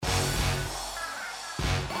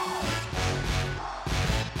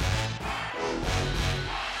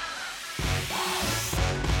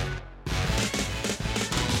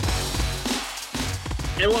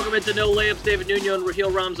And welcome into No Layups, David Nuno and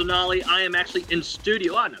Raheel Ramzanali. I am actually in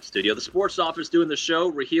studio, not studio, the sports office doing the show.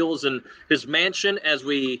 Raheel is in his mansion as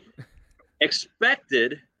we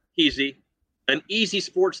expected, an easy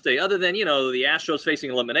sports day, other than, the Astros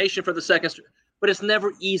facing elimination for the second. But it's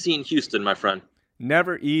never easy in Houston, my friend.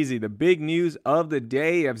 Never easy. The big news of the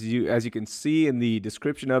day, as you can see in the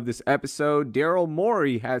description of this episode, Daryl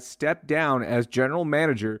Morey has stepped down as general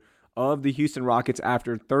manager of the Houston Rockets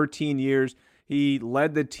after 13 years. He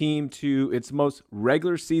led the team to its most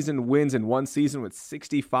regular season wins in one season with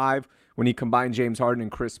 65 when he combined James Harden and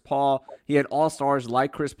Chris Paul. He had all-stars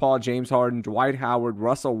like Chris Paul, James Harden, Dwight Howard,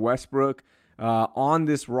 Russell Westbrook on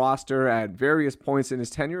this roster at various points in his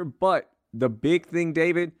tenure. But the big thing,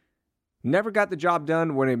 David, never got the job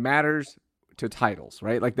done when it matters to titles,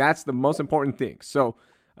 right? Like, that's the most important thing. So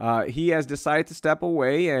he has decided to step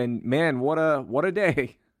away, and man, what a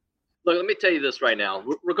day. Look, let me tell you this right now.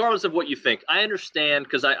 Regardless of what you think, I understand,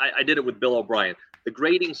 because I did it with Bill O'Brien. The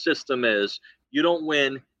grading system is you don't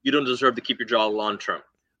win, you don't deserve to keep your job long term.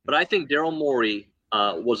 But I think Daryl Morey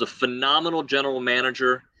was a phenomenal general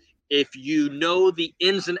manager if you know the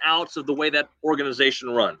ins and outs of the way that organization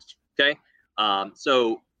runs, okay?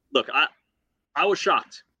 So, look, I was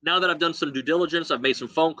shocked. Now that I've done some due diligence, I've made some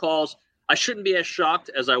phone calls, I shouldn't be as shocked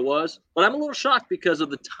as I was, but I'm a little shocked because of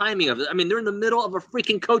the timing of it. I mean, they're in the middle of a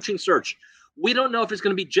freaking coaching search. We don't know if it's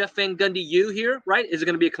going to be Jeff Van Gundy here, right? Is it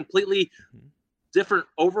going to be a completely different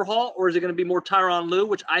overhaul, or is it going to be more Tyronn Lue,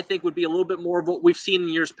 which I think would be a little bit more of what we've seen in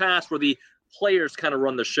years past where the players kind of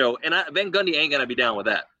run the show. And Van Gundy ain't going to be down with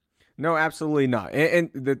that. No, absolutely not. And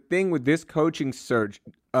the thing with this coaching search,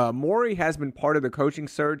 Morey has been part of the coaching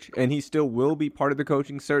search, and he still will be part of the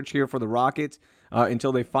coaching search here for the Rockets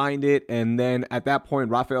until they find it. And then at that point,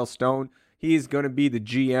 Rafael Stone, he is going to be the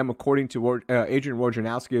GM, according to Adrian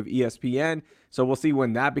Wojnarowski of ESPN. So we'll see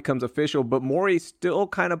when that becomes official. But Morey's still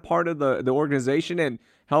kind of part of the organization and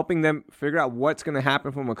helping them figure out what's going to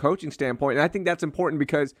happen from a coaching standpoint. And I think that's important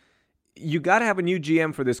because you got to have a new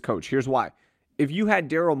GM for this coach. Here's why. If you had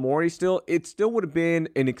Daryl Morey still, it still would have been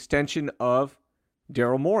an extension of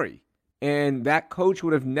Daryl Morey. And that coach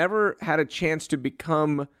would have never had a chance to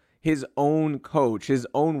become his own coach, his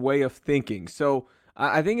own way of thinking. So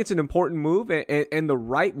I think it's an important move and the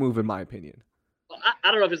right move, in my opinion.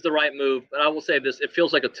 I don't know if it's the right move, but I will say this. It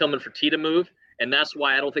feels like a Tillman Fertitta move, and that's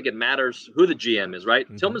why I don't think it matters who the GM is, right?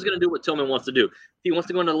 Mm-hmm. Tillman's going to do what Tillman wants to do. If he wants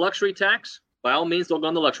to go into the luxury tax, by all means, they'll go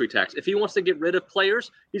on the luxury tax. If he wants to get rid of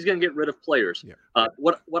players, he's going to get rid of players. Yeah.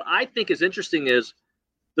 What I think is interesting is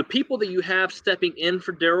the people that you have stepping in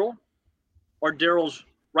for Daryl are Daryl's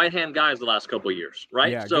right-hand guys the last couple of years,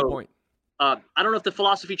 right? Yeah, good point. I don't know if the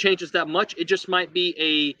philosophy changes that much. It just might be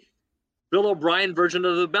a Bill O'Brien version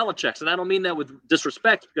of the Belichick's, and I don't mean that with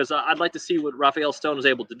disrespect because I'd like to see what Rafael Stone is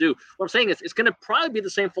able to do. What I'm saying is it's going to probably be the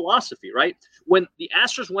same philosophy, right? When the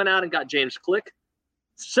Astros went out and got James Click,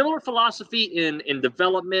 similar philosophy in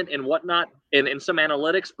development and whatnot, and in some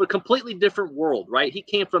analytics, but completely different world, right? He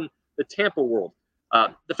came from the Tampa world.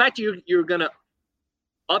 The fact you're going to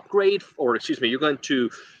upgrade, you're going to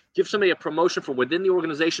give somebody a promotion from within the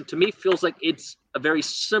organization, to me feels like it's a very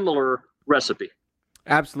similar recipe.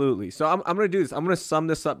 Absolutely. So I'm going to do this. I'm going to sum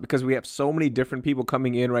this up because we have so many different people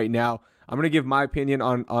coming in right now. I'm going to give my opinion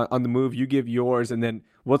on the move. You give yours, and then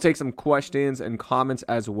we'll take some questions and comments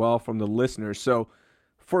as well from the listeners. So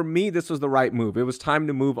for me, this was the right move. It was time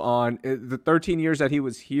to move on. The 13 years that he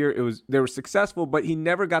was here, they were successful, but he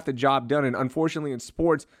never got the job done. And unfortunately in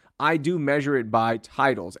sports, I do measure it by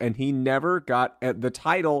titles, and he never got the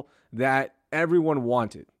title that everyone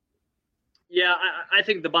wanted. Yeah, I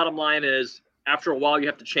think the bottom line is after a while you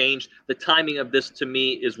have to change. The timing of this, to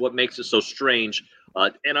me, is what makes it so strange.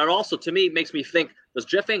 And it also, to me, makes me think, does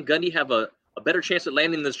Jeff Van Gundy have a better chance at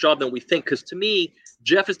landing this job than we think? Because to me,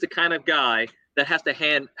 Jeff is the kind of guy that has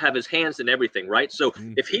to have his hands in everything, right? So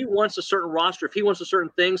if he wants a certain roster, if he wants a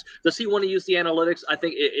certain things, does he want to use the analytics? I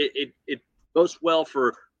think it goes well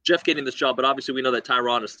for Jeff getting this job, but obviously we know that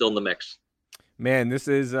Tyronn is still in the mix. Man, this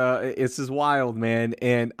is wild, man.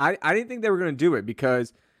 And I didn't think they were going to do it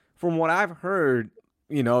because from what I've heard,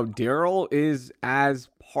 Daryl is as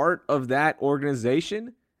part of that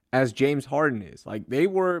organization as James Harden is. Like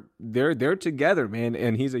they're together, man,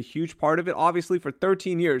 and he's a huge part of it. Obviously, for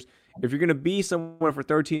 13 years, if you're going to be somewhere for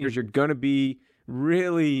 13 years, you're going to be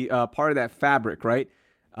really part of that fabric, right?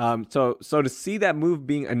 So to see that move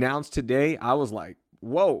being announced today, I was like,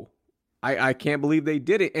 whoa, I can't believe they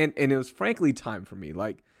did it. And it was frankly time for me.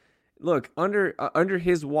 Like, look, under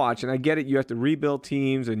his watch, and I get it, you have to rebuild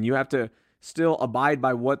teams and you have to still abide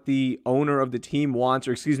by what the owner of the team wants,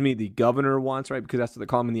 or the governor wants, right? Because that's what they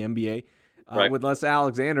call him in the NBA. Right. with Les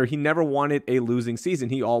Alexander, he never wanted a losing season.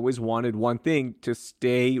 He always wanted one thing: to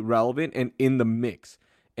stay relevant and in the mix.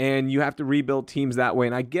 And you have to rebuild teams that way.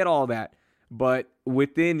 And I get all that. But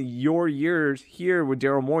within your years here with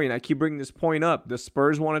Daryl Morey, and I keep bringing this point up, the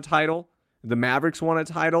Spurs won a title, the Mavericks won a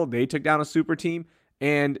title, they took down a super team,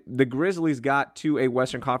 and the Grizzlies got to a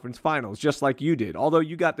Western Conference Finals, just like you did, although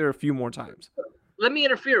you got there a few more times. Let me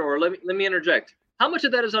interfere, or let me interject. How much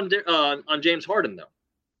of that is on James Harden, though?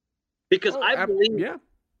 Because I believe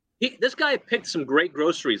this guy picked some great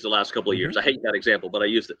groceries the last couple of years. I hate that example, but I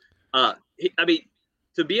used it.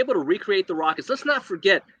 To be able to recreate the Rockets, let's not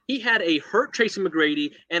forget, he had a hurt Tracy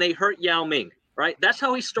McGrady and a hurt Yao Ming, right? That's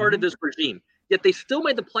how he started this regime. Yet they still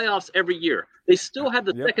made the playoffs every year. They still had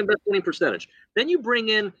the second best winning percentage. Then you bring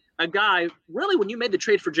in a guy, really, when you made the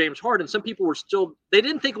trade for James Harden, some people were they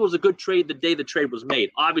didn't think it was a good trade the day the trade was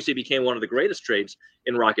made. Obviously, it became one of the greatest trades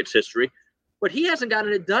in Rockets history. But he hasn't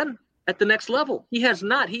gotten it done at the next level. He has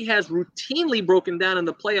not. He has routinely broken down in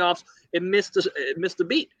the playoffs and missed a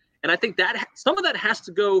beat. And I think that some of that has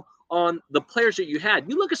to go on the players that you had.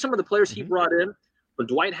 You look at some of the players he brought in, from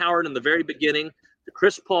Dwight Howard in the very beginning to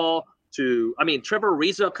Chris Paul to, Trevor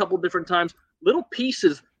Ariza a couple different times, little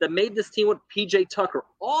pieces that made this team with PJ Tucker.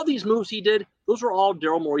 All these moves he did, those were all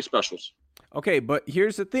Daryl Morey specials. Okay, but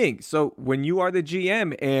here's the thing. So when you are the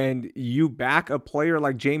GM and you back a player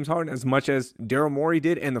like James Harden as much as Daryl Morey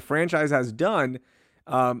did and the franchise has done,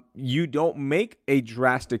 you don't make a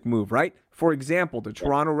drastic move, right? For example, the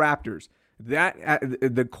Toronto Raptors,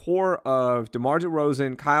 the core of DeMar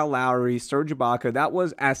DeRozan, Kyle Lowry, Serge Ibaka, that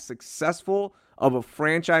was as successful of a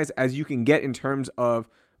franchise as you can get in terms of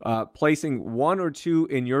placing one or two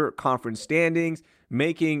in your conference standings,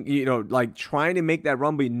 making, trying to make that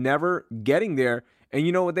run, but never getting there. And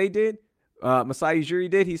you know what they did? Masai Ujiri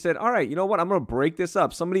did. He said, all right, you know what? I'm going to break this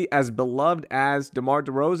up. Somebody as beloved as DeMar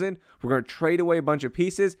DeRozan, we're going to trade away a bunch of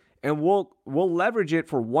pieces, and we'll leverage it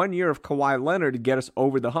for 1 year of Kawhi Leonard to get us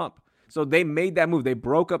over the hump. So they made that move. They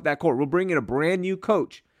broke up that core. We'll bring in a brand new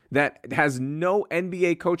coach that has no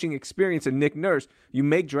NBA coaching experience in Nick Nurse. You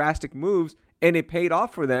make drastic moves, and it paid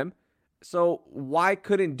off for them. So why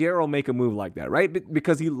couldn't Daryl make a move like that, right?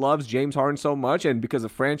 Because he loves James Harden so much and because the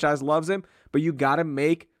franchise loves him. But you got to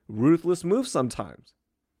make ruthless moves sometimes.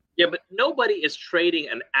 Yeah, but nobody is trading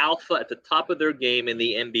an alpha at the top of their game in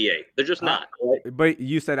the NBA. They're just not. Right? But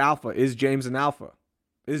you said alpha. Is James an alpha?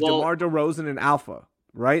 Is DeMar DeRozan an alpha?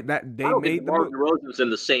 Right? That they made DeMar DeRozan's in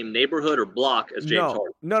the same neighborhood or block as James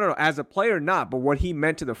Harden. No. As a player, not. But what he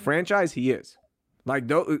meant to the franchise, he is. Like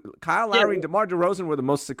Kyle Lowry and DeMar DeRozan were the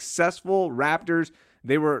most successful Raptors.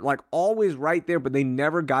 They were always right there, but they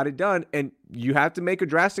never got it done. And you have to make a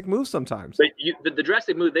drastic move sometimes. But the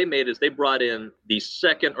drastic move they made is they brought in the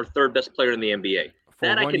second or third best player in the NBA. For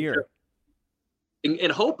that 1 year.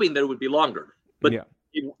 And hoping that it would be longer. But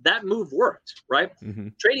that move worked, right? Mm-hmm.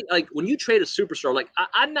 Trading, when you trade a superstar,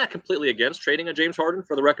 I'm not completely against trading a James Harden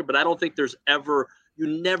for the record, but I don't think you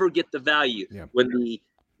never get the value. Yeah. When the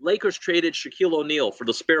Lakers traded Shaquille O'Neal for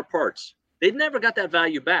the spare parts, they never got that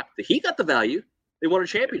value back. He got the value. They won a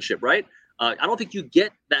championship, right? I don't think you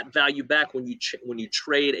get that value back when you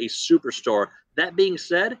trade a superstar. That being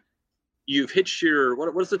said, you've hitched your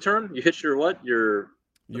what is the term? You hitched your what? Your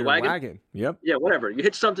wagon? Yep. Yeah, whatever. You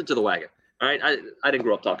hitched something to the wagon. All right. I didn't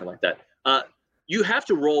grow up talking like that. You have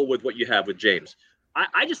to roll with what you have with James.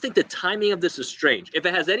 I just think the timing of this is strange. If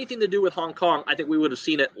it has anything to do with Hong Kong, I think we would have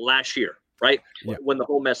seen it last year, right? Yeah. When the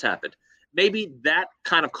whole mess happened. Maybe that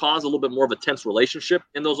kind of caused a little bit more of a tense relationship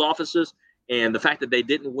in those offices. And the fact that they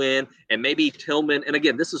didn't win, and maybe Tillman, and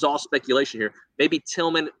again, this is all speculation here, maybe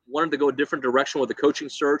Tillman wanted to go a different direction with the coaching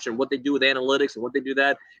search and what they do with analytics and what they do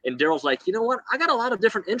that. And Daryl's like, you know what? I got a lot of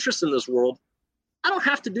different interests in this world. I don't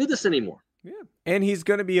have to do this anymore. Yeah. And he's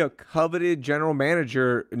going to be a coveted general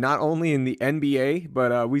manager, not only in the NBA,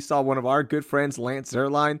 but we saw one of our good friends, Lance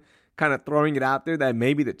Zierlein, kind of throwing it out there that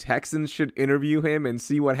maybe the Texans should interview him and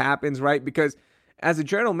see what happens, right? Because as a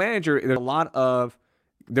general manager,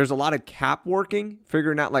 there's a lot of cap working,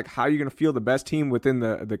 figuring out how you're going to feel the best team within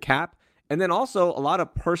the cap. And then also a lot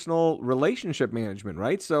of personal relationship management,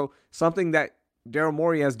 right? So something that Daryl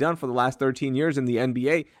Morey has done for the last 13 years in the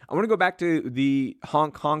NBA. I want to go back to the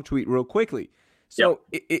Hong Kong tweet real quickly. So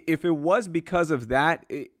if it was because of that,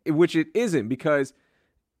 which it isn't, because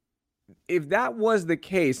if that was the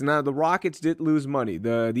case, now the Rockets did lose money.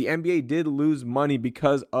 The NBA did lose money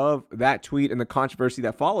because of that tweet and the controversy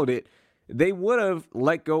that followed it. They would have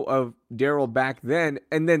let go of Daryl back then.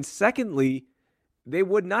 And then secondly, they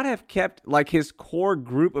would not have kept his core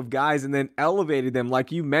group of guys and then elevated them,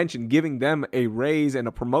 like you mentioned, giving them a raise and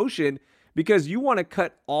a promotion, because you want to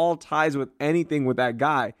cut all ties with anything with that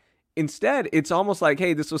guy. instead, it's almost like,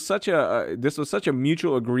 hey, this was such a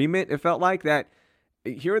mutual agreement. It felt like that.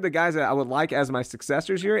 Here are the guys that I would like as my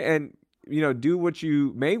successors here, and do what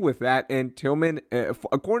you may with that. And Tillman,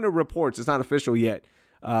 according to reports, it's not official yet.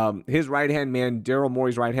 His right-hand man, Daryl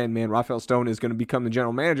Morey's right-hand man, Rafael Stone, is going to become the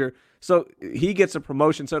general manager. So he gets a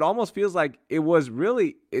promotion. So it almost feels like it was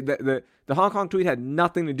really the Hong Kong tweet had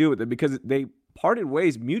nothing to do with it because they parted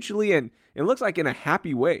ways mutually, and it looks like in a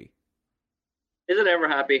happy way. Is it ever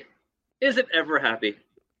happy? Is it ever happy?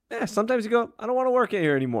 Yeah, sometimes you go, I don't want to work in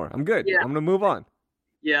here anymore. I'm good. Yeah. I'm going to move on.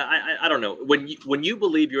 Yeah, I don't know. When you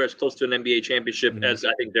believe you're as close to an NBA championship as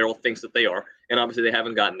I think Daryl thinks that they are, and obviously they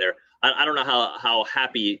haven't gotten there, I don't know how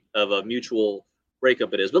happy of a mutual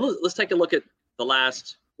breakup it is. But let's take a look at the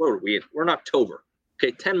last, where were we? We're in October.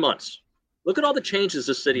 Okay, 10 months. Look at all the changes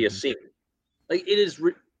this city has seen. Like, it is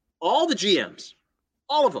all the GMs,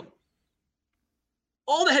 all of them,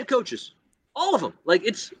 all the head coaches, all of them. Like,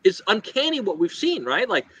 it's uncanny what we've seen, right?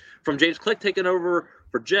 Like, from James Click taking over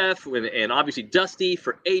for Jeff, and obviously Dusty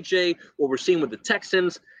for AJ, what we're seeing with the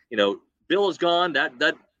Texans. Bill is gone.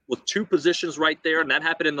 That with two positions right there, and that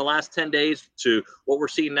happened in the last 10 days, to what we're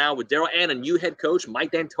seeing now with Daryl and a new head coach.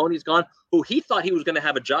 Mike D'Antoni's gone, who he thought he was going to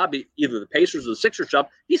have a job, either the Pacers or the Sixers job.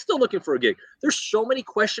 He's still looking for a gig. There's so many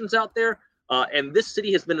questions out there, and this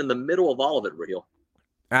city has been in the middle of all of it, Raheel.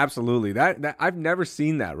 Absolutely. That I've never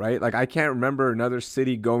seen that, right? Like, I can't remember another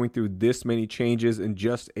city going through this many changes in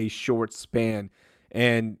just a short span.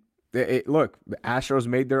 And look, the Astros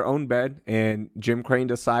made their own bed, and Jim Crane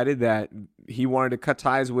decided that he wanted to cut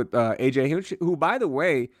ties with AJ Hinch, who, by the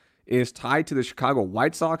way, is tied to the Chicago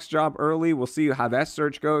White Sox job early. We'll see how that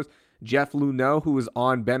search goes. Jeff Luhnow, who was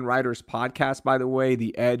on Ben Ryder's podcast, by the way,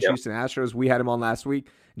 The Edge, Houston Astros. We had him on last week.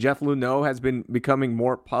 Jeff Luhnow has been becoming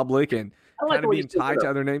more public and kind of being tied to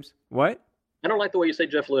other names. What? I don't like the way you say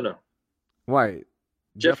Jeff Luhnow. Why?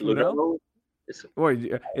 Jeff Luhnow? Boy,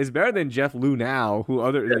 it's better than Jeff Luhnow,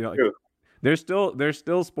 who there's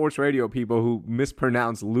still sports radio people who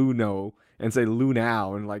mispronounce Luhnow and say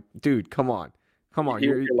Luhnow, and like, dude, come on.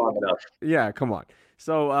 You're long enough. Yeah, come on.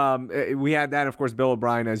 So we had that, of course, Bill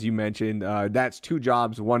O'Brien, as you mentioned. That's two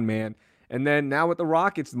jobs, one man. And then now with the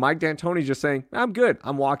Rockets, Mike D'Antoni just saying, I'm good,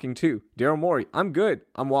 I'm walking too. Daryl Morey, I'm good,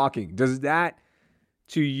 I'm walking. Does that,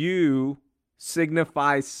 to you,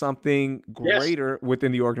 signify something greater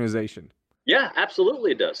within the organization? Yeah,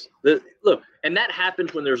 absolutely it does. Look, and that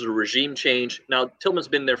happens when there's a regime change. Now, Tillman's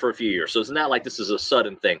been there for a few years, so it's not like this is a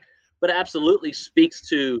sudden thing. But it absolutely speaks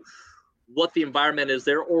to what the environment is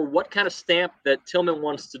there, or what kind of stamp that Tillman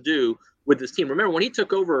wants to do with this team. Remember, when he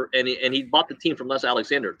took over and he bought the team from Les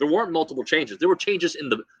Alexander, there weren't multiple changes. There were changes in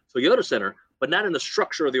the Toyota Center, but not in the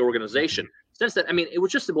structure of the organization. Since that, it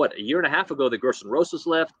was just, a year and a half ago that Gerson Rosas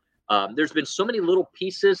left. There's been so many little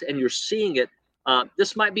pieces, and you're seeing it.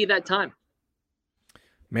 This might be that time.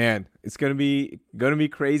 Man, it's gonna be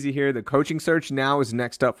crazy here. The coaching search now is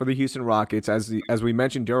next up for the Houston Rockets. As we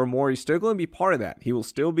mentioned, Daryl Morey is still going to be part of that. He will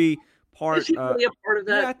still be part. Is he really a part of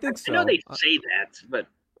that? Yeah, I think so. I know they say that, but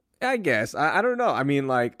I guess I don't know. I'm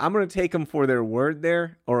going to take them for their word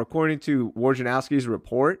there, or according to Wojnarowski's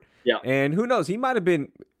report. Yeah. And who knows? They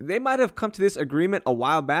might have come to this agreement a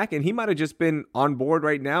while back, and he might have just been on board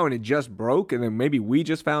right now, and it just broke, and then maybe we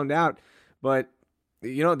just found out. But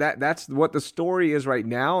that's what the story is right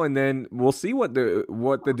now, and then we'll see what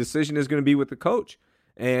the decision is going to be with the coach.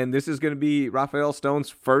 And this is going to be Rafael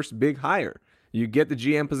Stone's first big hire. You get the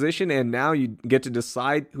GM position, and now you get to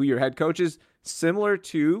decide who your head coach is, similar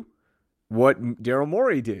to what Daryl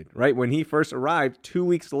Morey did, right? When he first arrived, 2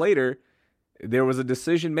 weeks later, there was a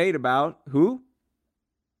decision made about who?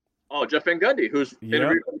 Oh, Jeff Van Gundy, who's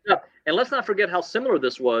interviewed for the job. And let's not forget how similar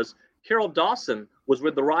this was. Carroll Dawson was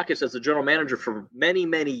with the Rockets as the general manager for many,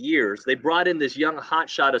 many years. They brought in this young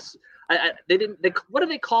hotshot. What did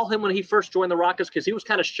they call him when he first joined the Rockets? Because he was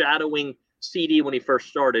kind of shadowing CD when he first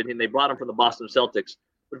started, and they brought him from the Boston Celtics.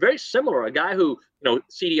 But very similar, a guy who,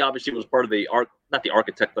 CD obviously was part of not the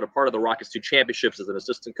architect, but a part of the Rockets' 2 championships as an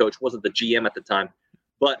assistant coach. Wasn't the GM at the time,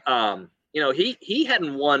 but he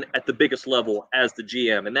hadn't won at the biggest level as the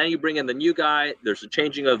GM. And now you bring in the new guy. There's a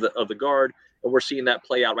changing of the guard. And we're seeing that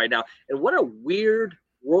play out right now. And what a weird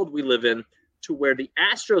world we live in, to where the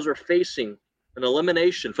Astros are facing an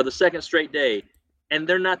elimination for the second straight day, and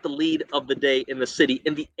they're not the lead of the day in the city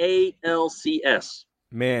in the ALCS.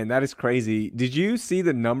 Man, that is crazy. Did you see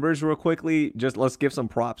the numbers real quickly? Just let's give some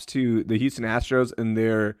props to the Houston Astros and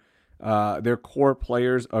their core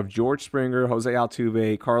players of George Springer, Jose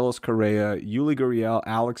Altuve, Carlos Correa, Yuli Gurriel,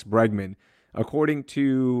 Alex Bregman. According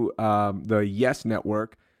to the Yes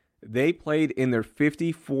Network, they played in their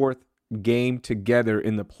 54th game together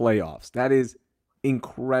in the playoffs. That is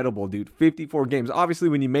incredible, dude. 54 games. Obviously,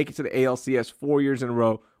 when you make it to the ALCS 4 years in a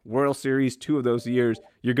row, World Series 2 of those years,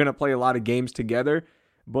 you're going to play a lot of games together.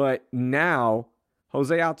 But now,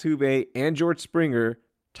 Jose Altuve and George Springer,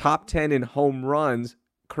 top 10 in home runs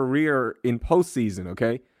career in postseason,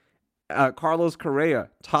 okay? Carlos Correa,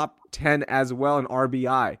 top 10 as well in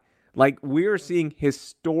RBI. Like, we're seeing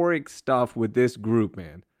historic stuff with this group,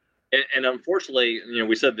 man. And unfortunately,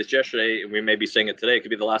 we said this yesterday, and we may be saying it today. It could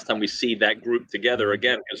be the last time we see that group together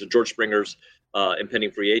again because of George Springer's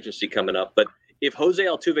impending free agency coming up. But if Jose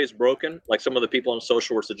Altuve is broken, like some of the people on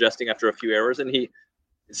social were suggesting after a few errors, and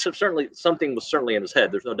something was certainly in his head.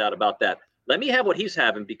 There's no doubt about that. Let me have what he's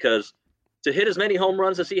having, because to hit as many home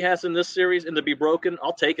runs as he has in this series and to be broken,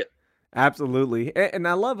 I'll take it. Absolutely. And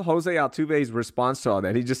I love Jose Altuve's response to all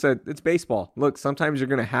that. He just said, it's baseball. Look, sometimes you're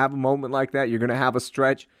going to have a moment like that. You're going to have a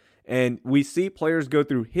stretch. And we see players go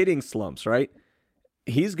through hitting slumps, right?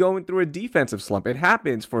 He's going through a defensive slump. It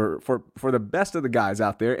happens for the best of the guys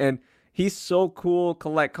out there. And he's so cool,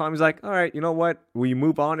 collect, calm. He's like, all right, you know what? We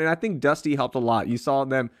move on. And I think Dusty helped a lot. You saw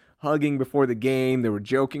them hugging before the game. They were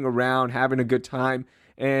joking around, having a good time.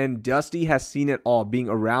 And Dusty has seen it all, being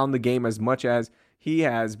around the game as much as he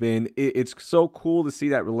has been. It's so cool to see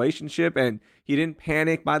that relationship. And he didn't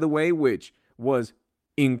panic, by the way, which was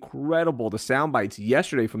incredible. The sound bites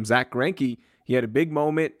yesterday from Zach Greinke. He had a big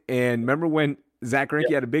moment. And remember when Zach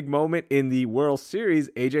Greinke had a big moment in the World Series,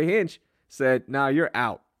 AJ Hinch said, nah, you're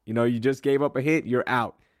out. You just gave up a hit, you're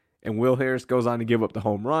out. And Will Harris goes on to give up the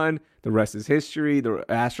home run. The rest is history. The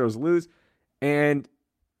Astros lose. And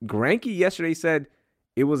Greinke yesterday said,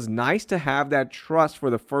 it was nice to have that trust for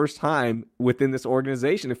the first time within this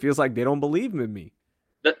organization. It feels like they don't believe in me.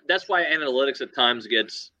 That's why analytics at times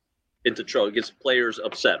gets into trouble. It gets players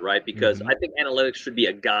upset, right? Because I think analytics should be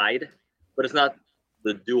a guide, but it's not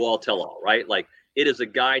the do-all, tell-all, right? Like, it is a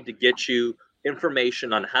guide to get you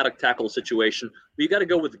information on how to tackle a situation. But you got to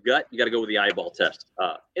go with the gut. You got to go with the eyeball test.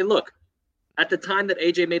 And look, at the time that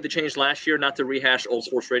AJ made the change last year, not to rehash old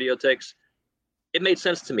sports radio takes, it made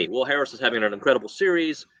sense to me. Will Harris is having an incredible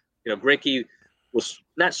series. Greinke was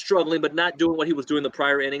not struggling, but not doing what he was doing the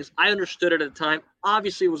prior innings. I understood it at the time.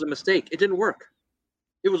 Obviously, it was a mistake. It didn't work.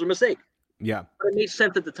 It was a mistake. Yeah. But it made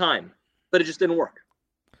sense at the time, but it just didn't work.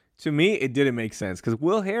 To me, it didn't make sense because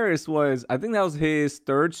Will Harris I think that was his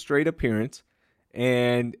third straight appearance.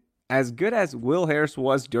 And as good as Will Harris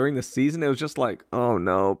was during the season, it was just like, oh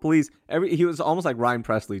no, please. He was almost like Ryan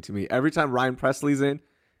Presley to me. Every time Ryan Presley's in,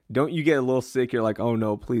 don't you get a little sick? You're like, oh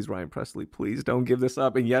no, please, Ryan Presley, please don't give this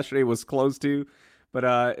up. And yesterday was close to, but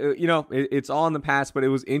it's all in the past. But it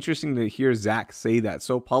was interesting to hear Zach say that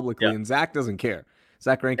so publicly, and Zach doesn't care.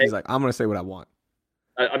 Zach Greinke's like, I'm going to say what I want.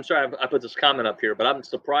 I'm sorry I put this comment up here, but I'm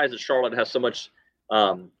surprised that Charlotte has so much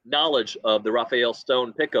knowledge of the Rafael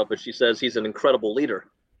Stone pickup, but she says he's an incredible leader.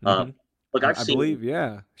 Look, I believe,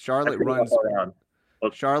 Charlotte runs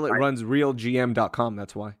RealGM.com.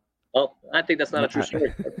 That's why. Well, I think that's not a true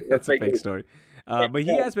story. That's a fake story. But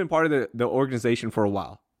he has been part of the organization for a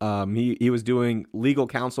while. He was doing legal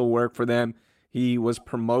counsel work for them. He was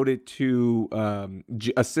promoted to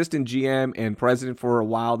assistant GM and president for a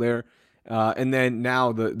while there. And then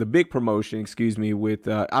now the big promotion, with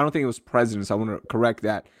I don't think it was president, so I want to correct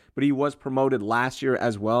that. But he was promoted last year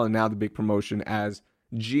as well, and now the big promotion as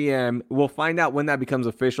GM. We'll find out when that becomes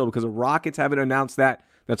official because the Rockets haven't announced that.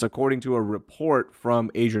 That's according to a report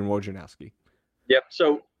from Adrian Wojnarowski. Yep.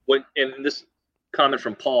 So in this comment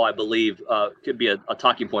from Paul, I believe, could be a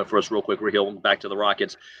talking point for us real quick. Raheel, back to the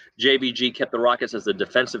Rockets. JBG kept the Rockets as a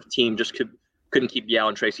defensive team, just couldn't keep Yao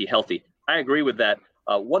and Tracy healthy. I agree with that.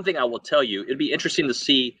 One thing I will tell you, it'd be interesting to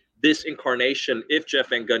see this incarnation if Jeff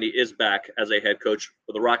Van Gundy is back as a head coach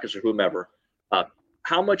for the Rockets or whomever.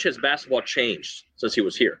 How much has basketball changed since he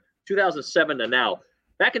was here? 2007 to now.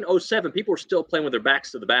 Back in 2007, people were still playing with their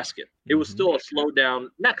backs to the basket. It was still a slowdown,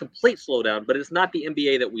 not complete slowdown, but it's not the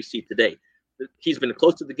NBA that we see today. He's been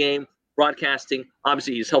close to the game, broadcasting.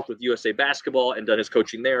 Obviously, he's helped with USA Basketball and done his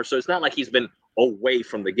coaching there. So it's not like he's been away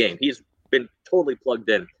from the game. He's been totally plugged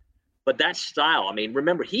in. But that style, I mean,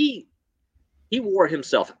 remember, he wore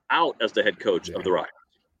himself out as the head coach of the Rockets.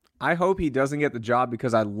 I hope he doesn't get the job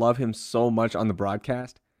because I love him so much on the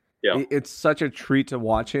broadcast. Yeah. It's such a treat to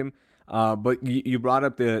watch him. But you brought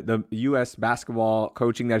up the U.S. basketball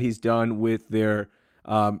coaching that he's done with their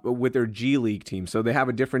G League team. So they have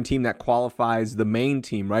a different team that qualifies the main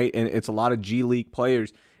team, right? And it's a lot of G League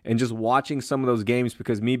players. And just watching some of those games,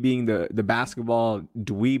 because me being the basketball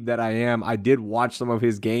dweeb that I am, I did watch some of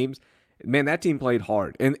his games. Man, that team played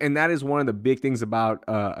hard. And that is one of the big things about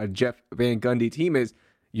a Jeff Van Gundy team is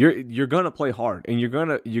you're gonna play hard and you're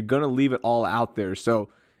gonna leave it all out there. So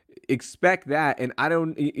expect that. And I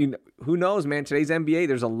don't, who knows, man? Today's NBA,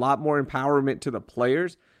 there's a lot more empowerment to the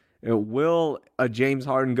players. Will a James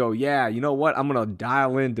Harden go, yeah, you know what? I'm going to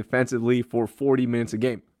dial in defensively for 40 minutes a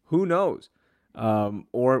game. Who knows?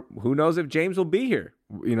 Or who knows if James will be here?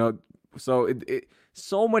 So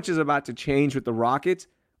so much is about to change with the Rockets,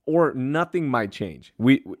 or nothing might change.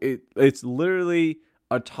 It's literally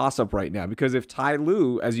a toss-up right now, because if Ty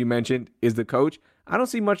Lue, as you mentioned, is the coach, I don't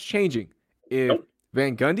see much changing. If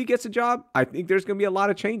Van Gundy gets a job, I think there's going to be a lot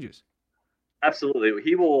of changes. Absolutely.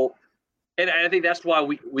 He will. And I think that's why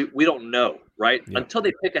we don't know, right? Yeah. Until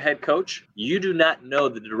they pick a head coach, you do not know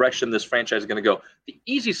the direction this franchise is going to go. The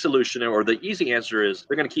easy solution, or the easy answer, is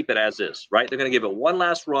they're going to keep it as is, right? They're going to give it one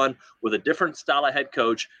last run with a different style of head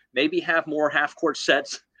coach, maybe have more half-court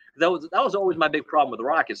sets. That was always my big problem with the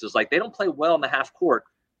Rockets, is like they don't play well in the half court.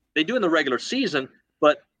 They do in the regular season,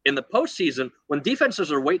 but in the postseason, when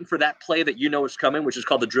defenses are waiting for that play that is coming, which is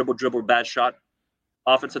called the dribble, bad shot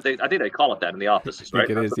offense, I think they call it that in the offices, right? I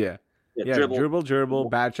think it is, yeah. Yeah, dribble,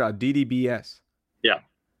 bad shot, DDBS. Yeah.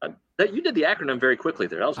 You did the acronym very quickly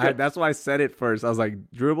there. That was good. That's why I said it first. I was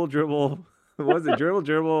like, dribble. What was it?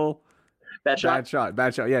 Dribble. Bad shot.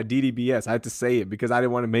 Yeah, DDBS. I had to say it because I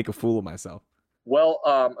didn't want to make a fool of myself. Well,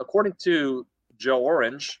 according to Joe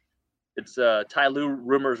Orange, it's Ty Lue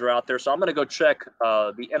rumors are out there. So I'm going to go check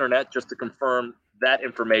the internet just to confirm that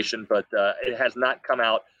information. But it has not come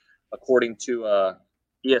out, according to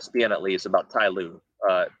ESPN at least, about Ty Lue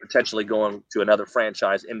potentially going to another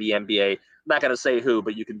franchise in the NBA. I'm not going to say who,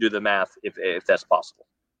 but you can do the math if that's possible.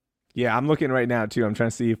 Yeah, I'm looking right now too. I'm trying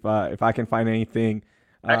to see if I can find anything.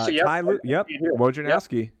 Actually, yep.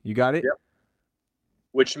 Wojnarowski, you got it. Yep.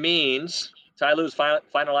 Which means Ty Lue is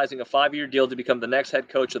finalizing a 5-year deal to become the next head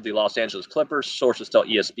coach of the Los Angeles Clippers. Sources tell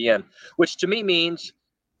ESPN, which to me means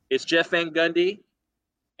it's Jeff Van Gundy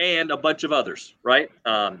and a bunch of others, right?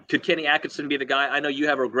 Could Kenny Atkinson be the guy? I know you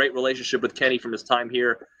have a great relationship with Kenny from his time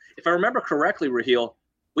here. If I remember correctly, Raheel,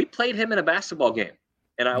 we played him in a basketball game.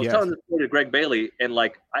 And I was telling this to Greg Bailey, and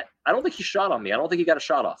I don't think he shot on me. I don't think he got a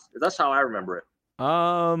shot off. That's how I remember it.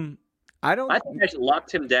 I think I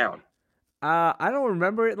locked him down. I don't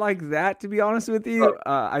remember it like that, to be honest with you.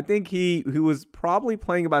 I think he was probably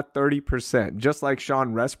playing about 30%, just like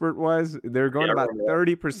Sean Respert was. They're going about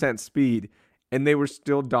 30% speed, and they were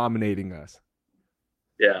still dominating us.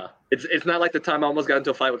 Yeah. It's not like the time I almost got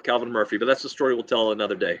into a fight with Calvin Murphy, but that's a story we'll tell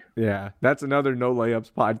another day. Yeah, that's another No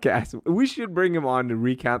Layups podcast. We should bring him on to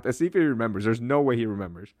recount that, see if he remembers. There's no way he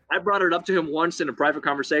remembers. I brought it up to him once in a private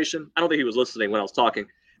conversation. I don't think he was listening when I was talking.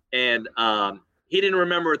 And he didn't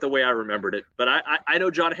remember it the way I remembered it. But I know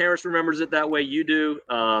John Harris remembers it that way. You do.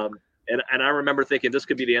 And I remember thinking this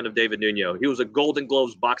could be the end of David Nuno. He was a Golden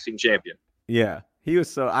Gloves boxing champion. Yeah, he was.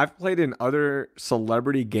 So I've played in other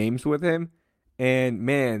celebrity games with him. And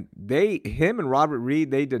man, him and Robert Reed,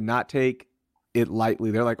 they did not take it lightly.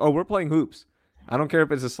 They're like, oh, we're playing hoops. I don't care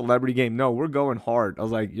if it's a celebrity game. No, we're going hard. I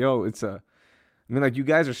was like, yo, you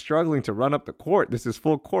guys are struggling to run up the court. This is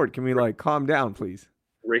full court. Can we calm down, please?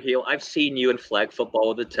 Raheel, I've seen you in flag football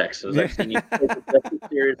with the Texans. I've seen you take it just as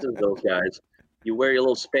serious as those guys. You wear your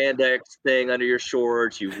little spandex thing under your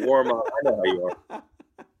shorts. You warm up. I know how you are.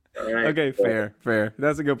 All right. Okay, fair.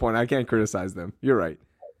 That's a good point. I can't criticize them. You're right.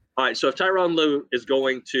 All right, so if Tyronn Lue is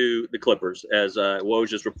going to the Clippers, as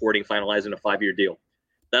Woj is reporting, finalizing a 5-year deal,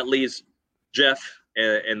 that leaves Jeff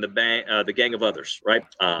and the gang of others, right?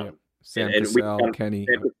 Sam Cassell, Kenny.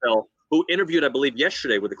 Sam Cassell, who interviewed, I believe,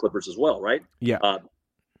 yesterday with the Clippers as well, right? Yeah.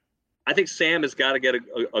 I think Sam has got to get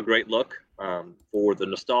a great look for the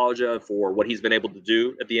nostalgia, for what he's been able to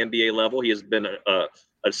do at the NBA level. He has been an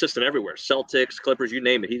assistant everywhere, Celtics, Clippers, you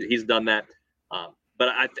name it. He's done that. But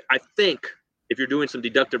I think if you're doing some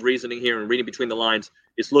deductive reasoning here and reading between the lines,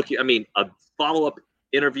 a follow-up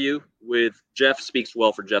interview with Jeff speaks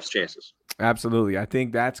well for Jeff's chances. Absolutely. I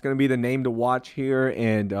think that's going to be the name to watch here,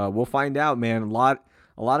 and we'll find out, man.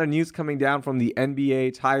 A lot of news coming down from the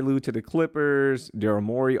NBA. Ty Lue to the Clippers. Daryl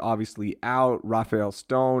Morey obviously out. Raphael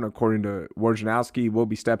Stone, according to Wojnarowski, will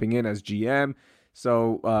be stepping in as GM.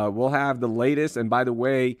 So we'll have the latest. And by the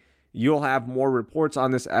way, you'll have more reports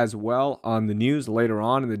on this as well on the news later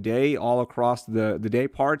on in the day, all across the day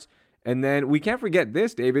parts. And then we can't forget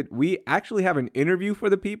this, David. We actually have an interview for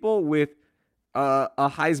the people with a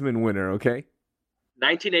Heisman winner, okay?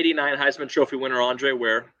 1989 Heisman Trophy winner Andre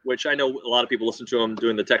Ware, which I know a lot of people listen to him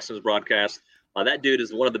doing the Texans broadcast. That dude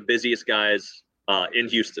is one of the busiest guys in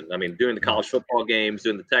Houston. I mean, doing the college football games,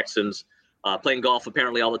 doing the Texans, playing golf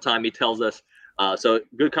apparently all the time, he tells us. So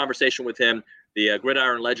good conversation with him. The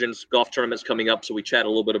Gridiron Legends golf tournament's coming up, so we chat a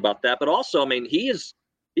little bit about that. But also, I mean, he's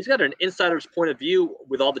got an insider's point of view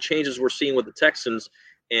with all the changes we're seeing with the Texans.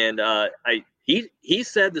 And he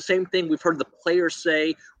said the same thing we've heard the players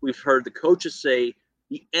say, we've heard the coaches say.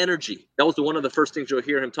 The energy. That was one of the first things you'll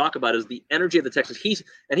hear him talk about is the energy of the Texans.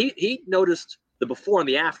 He noticed the before and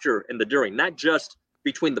the after and the during, not just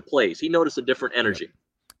between the plays. He noticed a different energy.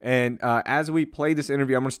 And as we play this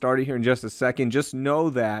interview, I'm going to start it here in just a second. Just know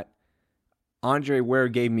that Andre Ware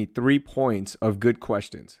gave me 3 points of good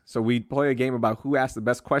questions. So we play a game about who asked the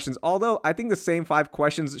best questions, although I think the same 5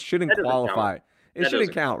 questions shouldn't qualify. It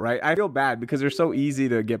shouldn't count, right? I feel bad because they're so easy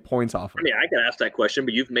to get points off of. I mean, I can ask that question,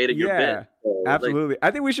 but you've made it your bit. So, absolutely.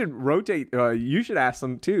 I think we should rotate. You should ask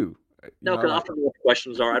them too. No, because often what the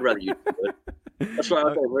questions are, I'd rather you do it. That's why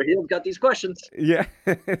I thought he's got these questions. Yeah.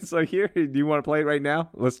 So here, do you want to play it right now?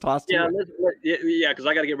 Let's toss to it. Yeah, because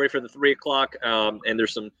I got to get ready for the 3 o'clock, and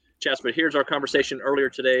there's some chats. But here's our conversation earlier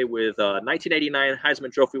today with 1989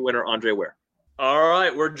 Heisman Trophy winner Andre Ware. All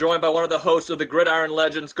right, we're joined by one of the hosts of the Gridiron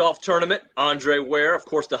Legends Golf Tournament, Andre Ware, of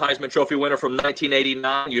course, the Heisman Trophy winner from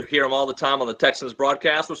 1989. You hear him all the time on the Texans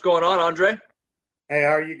broadcast. What's going on, Andre? Hey,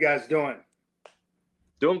 how are you guys doing?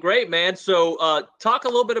 Doing great, man. So talk a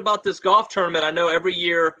little bit about this golf tournament. I know every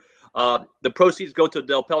year the proceeds go to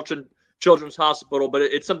Del Peltrin Children's Hospital, but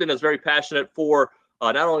it's something that's very passionate for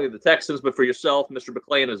not only the Texans, but for yourself, Mr.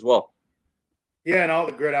 McClain, as well. Yeah, and all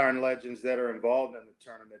the Gridiron Legends that are involved in the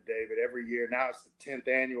tournament, David. Every year now, it's the 10th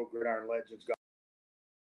annual Gridiron Legends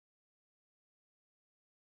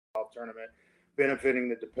Golf Tournament, benefiting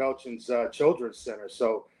the DePelchin's Children's Center.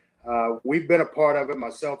 So we've been a part of it,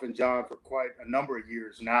 myself and John, for quite a number of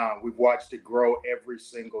years now, and we've watched it grow every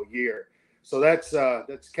single year. So that's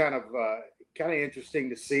kind of interesting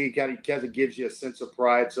to see. Kind of gives you a sense of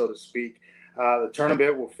pride, so to speak. The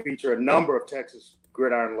tournament will feature a number of Texas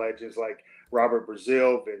Gridiron Legends like Robert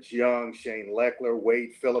Brazile, Vince Young, Shane Leckler,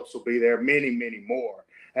 Wade Phillips will be there, many, many more.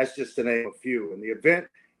 That's just to name a few. And the event,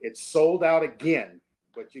 it's sold out again,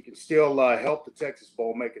 but you can still help the Texas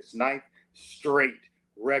Bowl make its 9th straight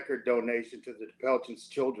record donation to the DePelchin's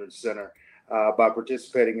Children's Center by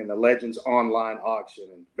participating in the Legends online auction.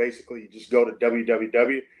 And basically, you just go to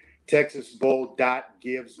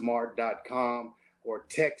www.texasbowl.givesmart.com or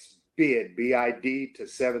text BID, B-I-D, to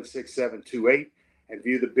 76728. And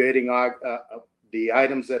view the bidding, the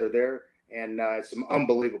items that are there, and some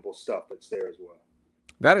unbelievable stuff that's there as well.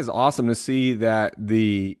 That is awesome to see that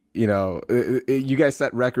you guys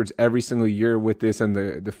set records every single year with this, and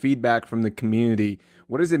the feedback from the community.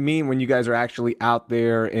 What does it mean when you guys are actually out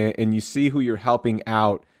there and you see who you're helping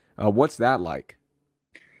out? What's that like?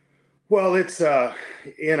 Well, it's you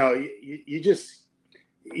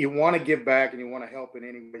want to give back and you want to help in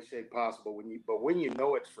any way, shape possible. When you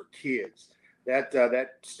know it's for kids.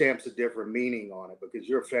 That stamps a different meaning on it because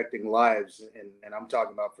you're affecting lives, and I'm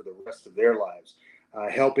talking about for the rest of their lives,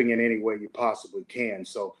 helping in any way you possibly can.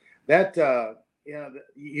 So that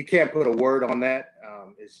you can't put a word on that.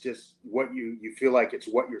 It's just what you feel like it's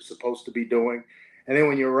what you're supposed to be doing. And then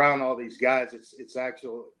when you're around all these guys, it's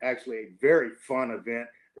actually a very fun event.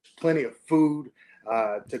 There's plenty of food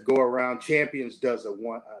to go around. Champions does a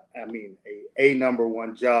number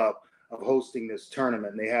one job of hosting this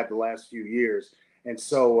tournament, and they have the last few years. And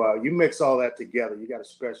so you mix all that together, you got a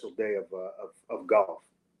special day of golf.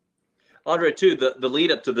 Andre, too, the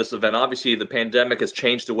lead up to this event, obviously the pandemic has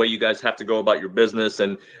changed the way you guys have to go about your business.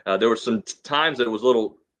 And there were some times that it was a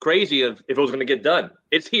little crazy if it was going to get done.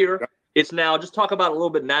 It's here. It's now. Just talk about a little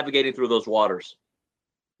bit navigating through those waters.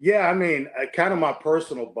 Yeah, I mean, kind of my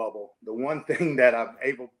personal bubble. The one thing that I've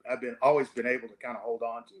always been able to kind of hold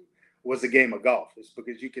on to was the game of golf. It's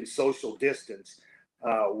because you can social distance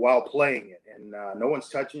while playing it, and no one's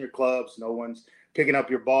touching your clubs, no one's picking up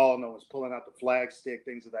your ball, no one's pulling out the flag stick,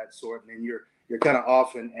 things of that sort. And then you're kind of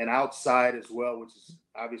off and outside as well, which is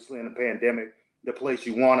obviously in a pandemic the place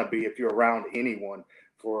you want to be if you're around anyone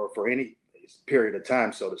for any period of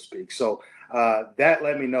time, so to speak. So that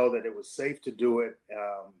let me know that it was safe to do it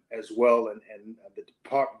as well, and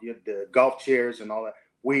the golf chairs and all that.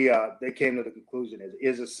 They came to the conclusion it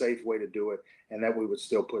is a safe way to do it, and that we would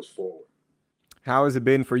still push forward. How has it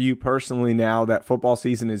been for you personally now that football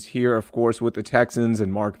season is here, of course, with the Texans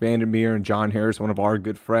and Mark Vandermeer and John Harris, one of our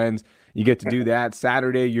good friends? You get to do that.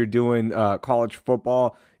 Saturday, you're doing college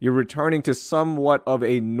football. You're returning to somewhat of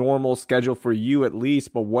a normal schedule for you at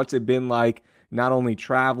least, but what's it been like not only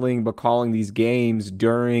traveling but calling these games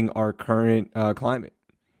during our current climate?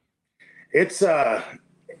 It's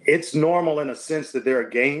normal in a sense that there are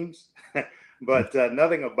games, but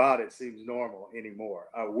nothing about it seems normal anymore.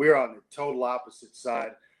 We're on the total opposite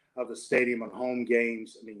side of the stadium on home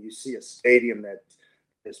games. I mean, you see a stadium that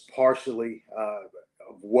is partially of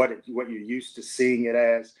what you're used to seeing it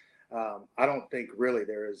as. I don't think really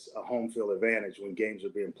there is a home field advantage when games are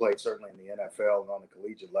being played, certainly in the NFL and on the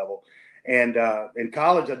collegiate level. And in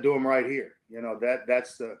college, I do them right here.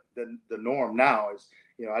 That's the norm now is,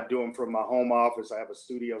 I do them from my home office. I have a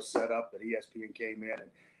studio set up that ESPN came in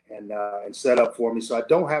and set up for me. So I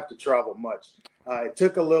don't have to travel much. It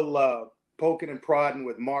took a little poking and prodding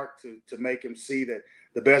with Mark to make him see that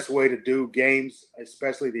the best way to do games,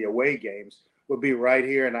 especially the away games, would be right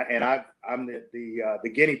here. I'm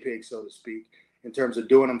the guinea pig, so to speak, in terms of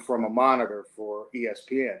doing them from a monitor for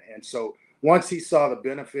ESPN. And so once he saw the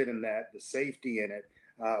benefit in that, the safety in it,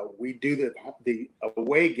 we do the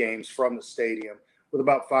away games from the stadium with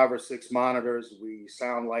about 5 or 6 monitors. We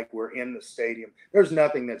sound like we're in the stadium. There's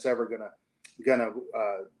nothing that's ever gonna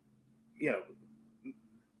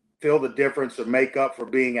feel the difference or make up for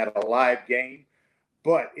being at a live game,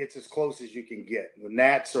 but it's as close as you can get. The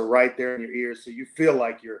gnats are right there in your ears, so you feel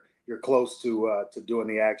like you're close to doing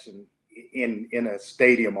the action in a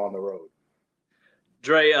stadium on the road.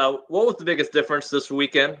 Dre, what was the biggest difference this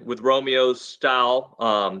weekend with Romeo's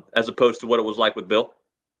style as opposed to what it was like with Bill?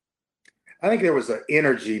 I think there was an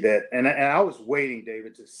energy that, and I was waiting,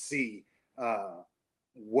 David, to see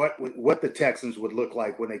what the Texans would look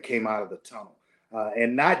like when they came out of the tunnel,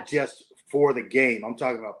 and not just for the game. I'm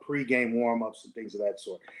talking about pregame warmups and things of that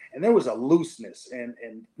sort. And there was a looseness, and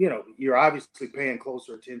you're obviously paying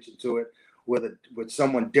closer attention to it with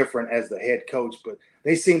someone different as the head coach, but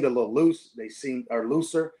they seemed a little loose. They seemed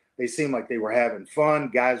looser. They seemed like they were having fun.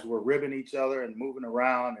 Guys were ribbing each other and moving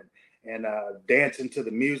around and dancing to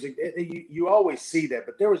the music. You always see that,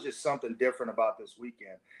 but there was just something different about this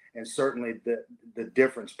weekend, and certainly the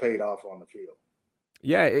difference paid off on the field.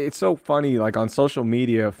 Yeah, it's so funny. Like on social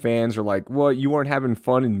media, fans are like, "Well, you weren't having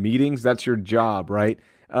fun in meetings. That's your job, right?"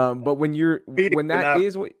 But when it's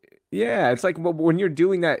like when you're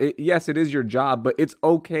doing that, yes, it is your job, but it's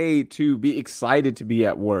okay to be excited to be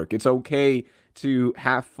at work. It's okay to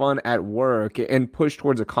have fun at work and push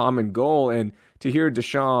towards a common goal. And to hear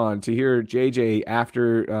Deshaun, to hear JJ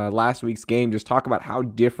after last week's game, just talk about how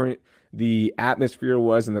different the atmosphere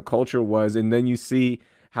was and the culture was, and then you see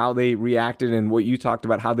how they reacted and what you talked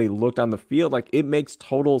about, how they looked on the field, like it makes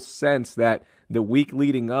total sense that the week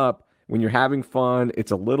leading up, when you're having fun,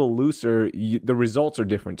 it's a little looser, the results are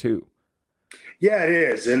different too. Yeah, it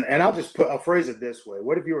is. And I'll phrase it this way.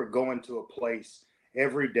 What if you were going to a place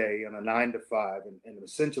every day on a 9 to 5, and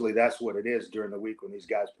essentially that's what it is during the week when these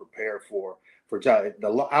guys prepare for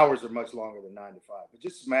the hours are much longer than 9 to 5. But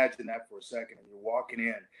just imagine that for a second, and you're walking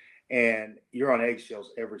in and you're on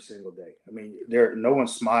eggshells every single day. I mean, no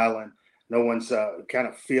one's smiling, no one's kind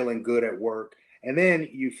of feeling good at work. And then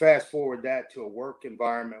you fast forward that to a work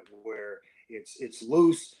environment where it's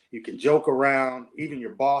loose. You can joke around. Even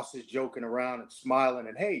your boss is joking around and smiling.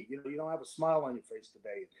 And hey, you don't have a smile on your face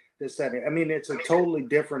today. This, that. I mean, it's a totally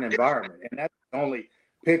different environment, and that's the only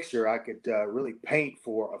picture I could really paint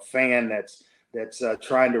for a fan that's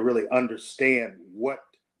trying to really understand what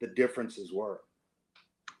the differences were.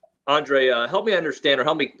 Andre, help me understand, or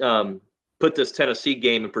help me put this Tennessee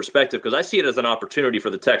game in perspective, because I see it as an opportunity for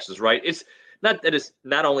the Texans, right? It's not that it's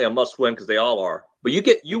not only a must-win because they all are, but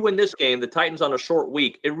you win this game, the Titans on a short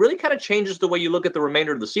week. It really kind of changes the way you look at the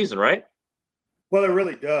remainder of the season, right? Well, it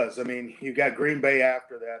really does. I mean, you've got Green Bay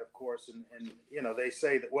after that, of course, and they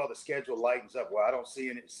say that, well, the schedule lightens up. Well, I don't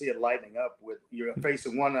see it lightening up with you're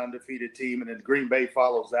facing one undefeated team, and then Green Bay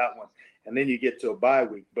follows that one, and then you get to a bye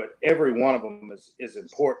week. But every one of them is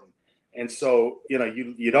important. And so,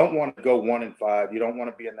 you don't want to go 1-5. You don't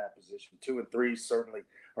want to be in that position. 2-3 certainly,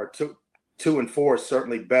 or 2-4 is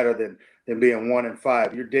certainly better than being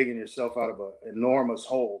 1-5. You're digging yourself out of an enormous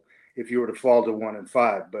hole if you were to fall to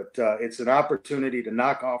 1-5. But it's an opportunity to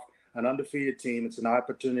knock off an undefeated team. It's an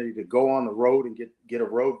opportunity to go on the road and get a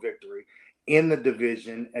road victory in the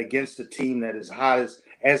division against a team that is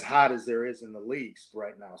as hot as there is in the leagues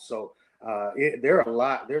right now. So there's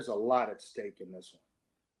a lot at stake in this one.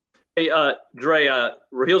 Hey, Dre,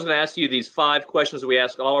 Rahil's going to ask you these 5 questions that we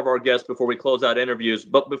ask all of our guests before we close out interviews.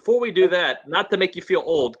 But before we do that, not to make you feel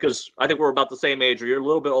old, because I think we're about the same age, or you're a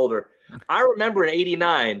little bit older. I remember in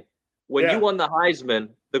 '89 when you won the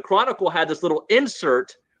Heisman, the Chronicle had this little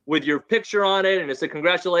insert with your picture on it, and it said,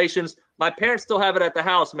 "Congratulations." My parents still have it at the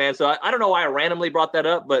house, man. So I don't know why I randomly brought that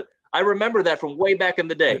up, but I remember that from way back in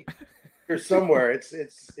the day. Here somewhere.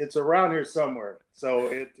 It's around here somewhere. So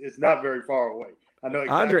it's not very far away. I know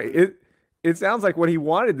exactly. Andre, it sounds like what he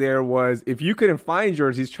wanted there was, if you couldn't find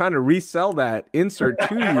yours, he's trying to resell that insert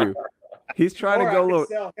to you. He's trying to go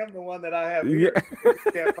sell him the one that I have here.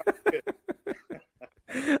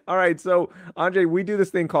 All right, so Andre, we do this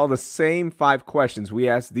thing called the same 5 questions. We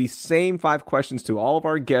ask these same 5 questions to all of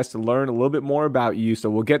our guests to learn a little bit more about you. So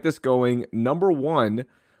we'll get this going. Number one,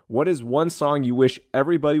 what is one song you wish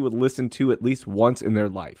everybody would listen to at least once in their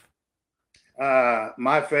life?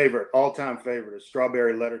 My favorite, all-time favorite, is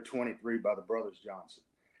 "Strawberry Letter 23" by the Brothers Johnson,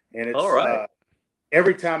 and it's All right.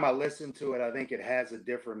 every time I listen to it, I think it has a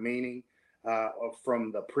different meaning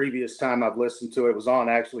from the previous time I've listened to it. It was on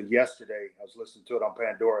actually yesterday. I was listening to it on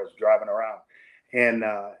Pandora. I was driving around, and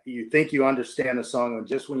you think you understand the song, and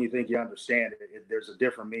just when you think you understand it, there's a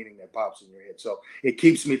different meaning that pops in your head. So it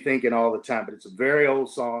keeps me thinking all the time. But it's a very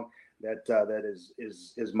old song that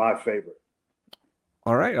is my favorite.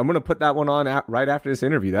 All right, I'm going to put that one on right after this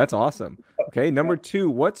interview. That's awesome. Okay, number two,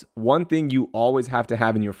 what's one thing you always have to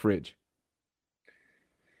have in your fridge?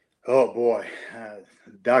 Oh boy,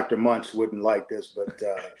 Dr. Munch wouldn't like this, but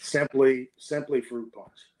simply fruit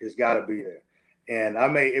punch has got to be there. And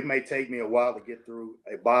it may take me a while to get through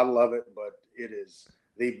a bottle of it, but it is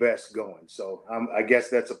the best going. So I guess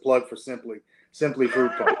that's a plug for simply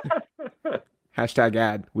fruit punch. Hashtag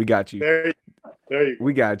ad. We got you. There you go.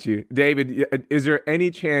 We got you. David, is there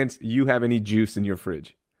any chance you have any juice in your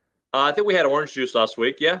fridge? I think we had orange juice last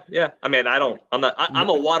week. Yeah. I mean, I'm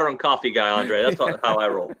a water and coffee guy, Andre. That's how I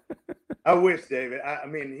roll. I wish, David. I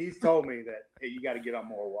mean, he's told me that, hey, you got to get on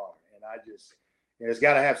more water, and I just, it's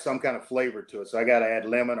got to have some kind of flavor to it. So I got to add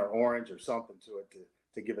lemon or orange or something to it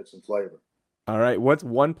to give it some flavor. All right. What's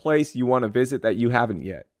one place you want to visit that you haven't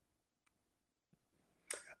yet?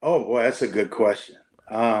 Oh boy, that's a good question.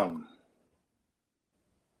 Boy,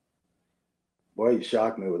 you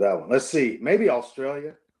shocked me with that one. Let's see, maybe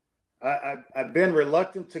Australia. I've been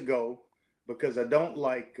reluctant to go because I don't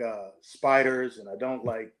like spiders and I don't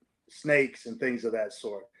like snakes and things of that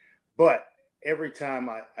sort. But every time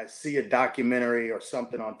I see a documentary or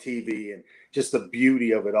something on TV and just the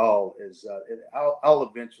beauty of it all is, I'll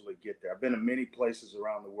eventually get there. I've been to many places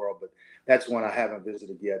around the world, but that's one I haven't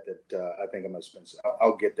visited yet that I think I'm going to spend.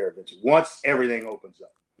 I'll get there eventually once everything opens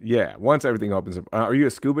up. Yeah, once everything opens up. Are you a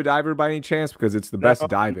scuba diver by any chance? Because it's the best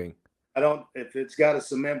diving. I don't. If it's got a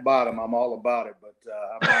cement bottom, I'm all about it. But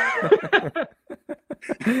I'm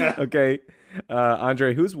not. Okay,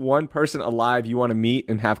 Andre, who's one person alive you want to meet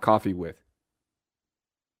and have coffee with?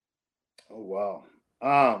 Oh wow,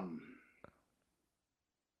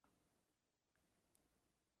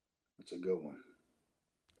 that's a good one.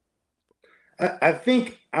 I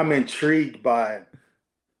think I'm intrigued by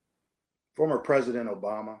former President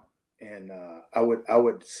Obama, and I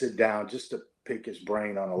would sit down just to pick his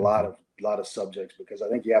brain on a lot of subjects, because I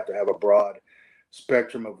think you have to have a broad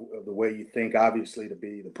spectrum of the way you think, obviously, to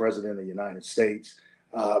be the president of the United States.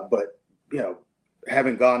 But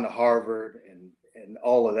having gone to Harvard and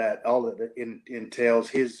all of that entails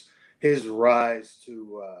his rise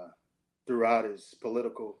to throughout his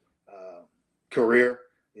political career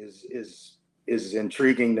is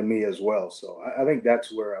intriguing to me as well. So I think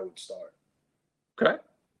that's where I would start. Okay.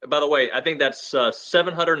 By the way, I think that's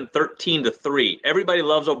 713-3. Everybody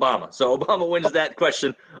loves Obama, so Obama wins that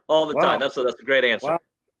question all the time. That's a great answer. Wow.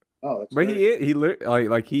 Oh, but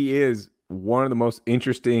he is one of the most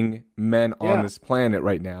interesting men on this planet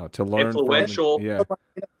right now to learn. Influential. Yeah,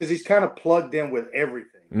 because he's kind of plugged in with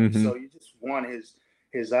everything. Mm-hmm. So you just want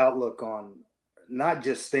his outlook on not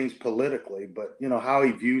just things politically, but how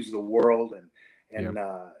he views the world and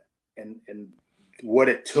what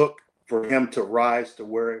it took for him to rise to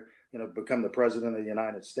where become the president of the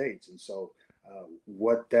United States. And so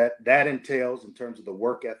what that entails in terms of the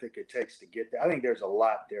work ethic it takes to get there, I think there's a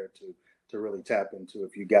lot there to really tap into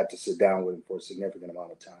if you got to sit down with him for a significant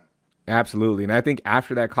amount of time. Absolutely. And I think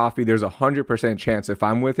after that coffee, there's 100% chance if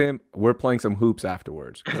I'm with him, we're playing some hoops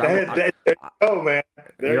afterwards. Oh man.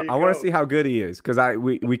 I want to see how good he is, because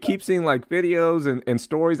we keep seeing like videos and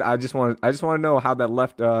stories. I just want to know how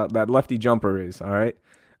that lefty jumper is. All right.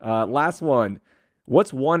 Last one.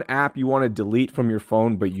 What's one app you want to delete from your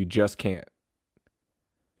phone, but you just can't?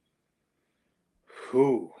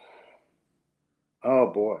 Oh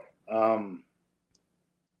boy.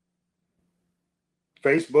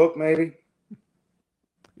 Facebook, maybe.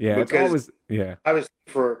 Yeah, because yeah.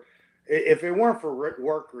 If it weren't for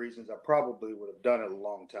work reasons, I probably would have done it a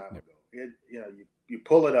long time ago. You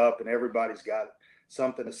pull it up and everybody's got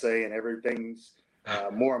something to say and everything's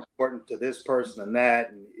more important to this person than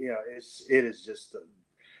that, and it is just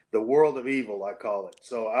the world of evil, I call it.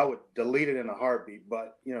 So I would delete it in a heartbeat,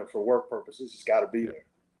 but for work purposes, it's got to be there.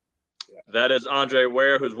 Yeah. That is Andre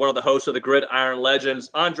Ware, who's one of the hosts of the Gridiron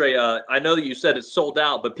Legends. Andre, I know that you said it's sold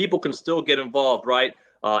out, but people can still get involved, right?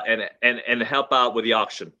 And help out with the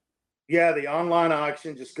auction. Yeah, the online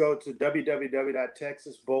auction, just go to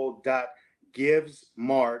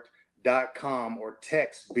www.texasbowl.givesmart.com or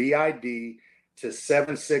text BID to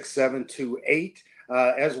 76728.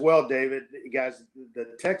 As well, David, guys,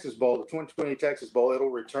 the Texas Bowl, the 2020 Texas Bowl, it'll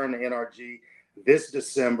return to NRG this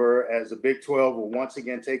December as the Big 12 will once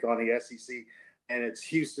again take on the SEC, and it's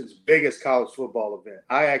Houston's biggest college football event.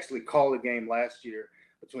 I actually called a game last year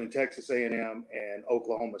between Texas A&M and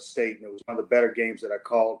Oklahoma State, and it was one of the better games that I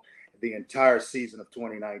called the entire season of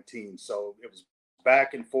 2019. So it was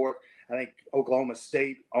back and forth. I think Oklahoma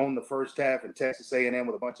State owned the first half, and Texas A&M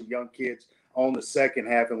with a bunch of young kids owned the second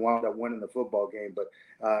half and wound up winning the football game. But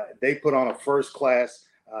they put on a first-class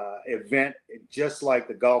event, just like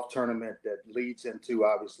the golf tournament that leads into,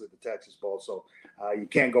 obviously, the Texas Bowl. So you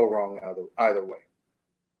can't go wrong either way.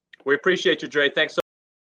 We appreciate you, Dre. Thanks so